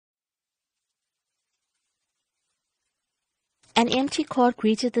An empty court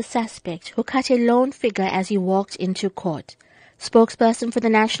greeted the suspect, who cut a lone figure as he walked into court. Spokesperson for the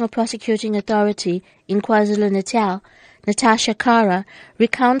National Prosecuting Authority in KwaZulu-Natal, Natasha Kara,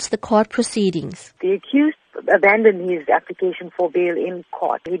 recounts the court proceedings. The accused abandoned his application for bail in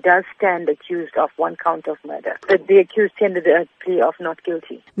court. He does stand accused of one count of murder. But the accused tendered a plea of not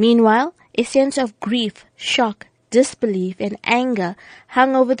guilty. Meanwhile, a sense of grief, shock, disbelief and anger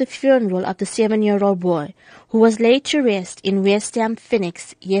hung over the funeral of the 7-year-old boy, who was laid to rest in West Ham,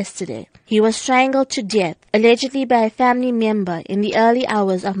 Phoenix, yesterday. He was strangled to death, allegedly by a family member, in the early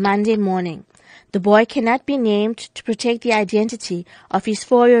hours of Monday morning. The boy cannot be named to protect the identity of his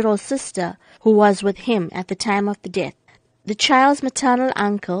 4-year-old sister, who was with him at the time of the death. The child's maternal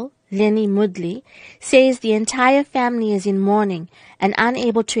uncle, Lenny Mudley, says the entire family is in mourning and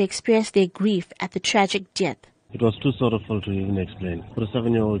unable to express their grief at the tragic death. It was too sorrowful to even explain. For a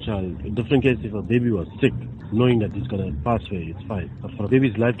 7-year-old child, a different case if a baby was sick, knowing that he's going to pass away, it's fine. But for a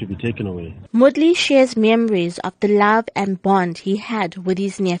baby's life to be taken away. Mudley shares memories of the love and bond he had with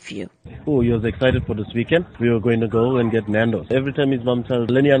his nephew. Oh, he was excited for this weekend. We were going to go and get Nando's. Every time his mom tells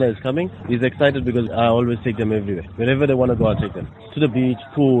Leniana is coming, he's excited because I always take them everywhere. Wherever they want to go, I'll take them. To the beach,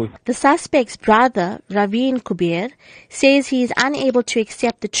 pool. The suspect's brother, Raveen Kuber, says he is unable to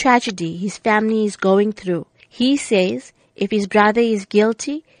accept the tragedy his family is going through. He says if his brother is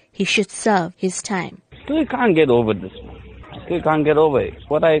guilty, he should serve his time. Still can't get over this. Still can't get over it.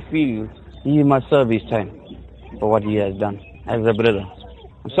 What I feel, he must serve his time for what he has done as a brother.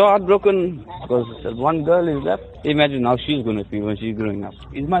 I'm so heartbroken because one girl is left. Imagine how she's going to feel when she's growing up.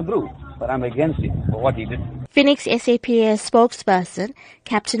 He's my bro, but I'm against it for what he did. Phoenix SAPS spokesperson,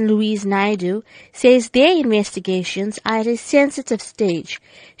 Captain Louise Naidu, says their investigations are at a sensitive stage.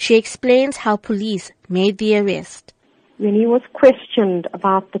 She explains how police made the arrest. When he was questioned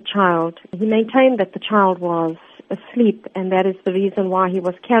about the child, he maintained that the child was asleep, and that is the reason why he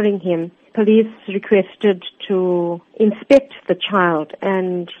was carrying him. Police requested to inspect the child,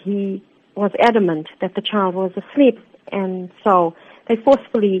 and he was adamant that the child was asleep, and so they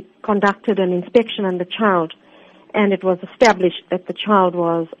forcefully conducted an inspection on the child, and it was established that the child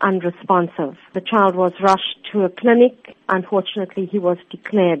was unresponsive. The child was rushed to a clinic. Unfortunately, he was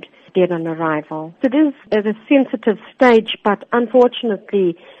declared dead on arrival. It is at a sensitive stage, but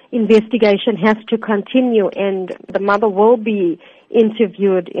unfortunately, investigation has to continue, and the mother will be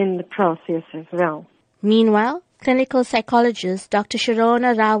interviewed in the process as well. Meanwhile, clinical psychologist Dr.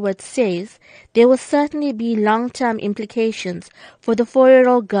 Sharona Rawat says there will certainly be long-term implications for the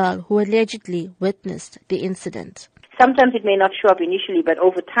 4-year-old girl who allegedly witnessed the incident. Sometimes it may not show up initially, but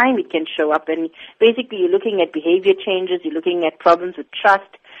over time it can show up. And basically you're looking at behavior changes, you're looking at problems with trust.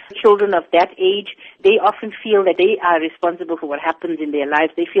 Children of that age, they often feel that they are responsible for what happens in their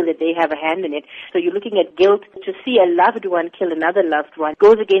lives. They feel that they have a hand in it. So you're looking at guilt. To see a loved one kill another loved one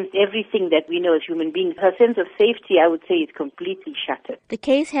goes against everything that we know as human beings. Her sense of safety, I would say, is completely shattered. The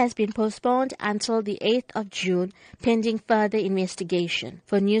case has been postponed until the 8th of June, pending further investigation.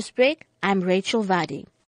 For Newsbreak, I'm Rachel Vadi.